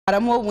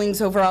Well,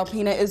 Wings Over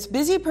Alpena is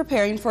busy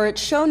preparing for its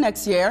show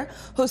next year,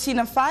 hosting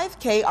a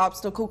 5K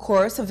obstacle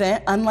course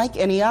event unlike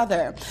any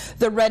other.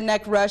 The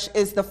Redneck Rush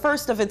is the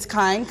first of its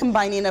kind,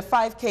 combining a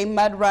 5K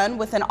mud run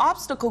with an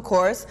obstacle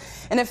course.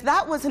 And if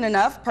that wasn't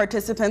enough,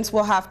 participants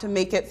will have to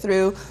make it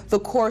through the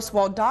course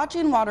while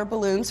dodging water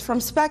balloons from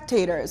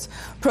spectators.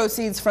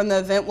 Proceeds from the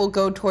event will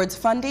go towards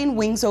funding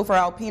Wings Over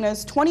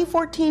Alpena's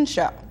 2014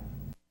 show.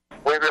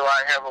 We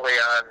rely heavily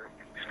on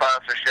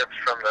sponsorships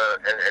from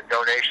and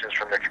donations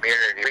from the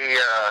community. We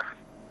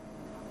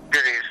do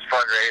these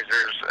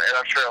fundraisers, and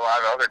I'm sure a lot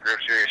of other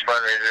groups do these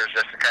fundraisers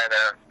just to kind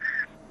of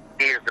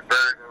ease the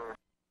burden.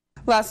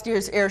 Last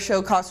year's air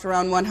show cost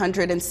around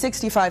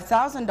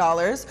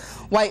 $165,000.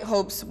 White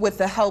hopes with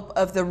the help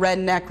of the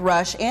Redneck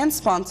Rush and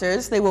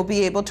sponsors, they will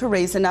be able to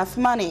raise enough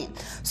money.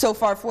 So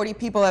far, 40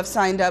 people have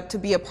signed up to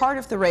be a part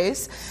of the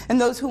race, and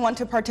those who want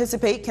to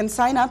participate can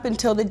sign up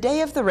until the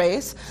day of the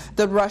race.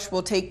 The rush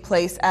will take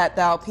place at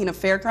the Alpena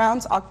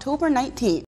Fairgrounds October 19th.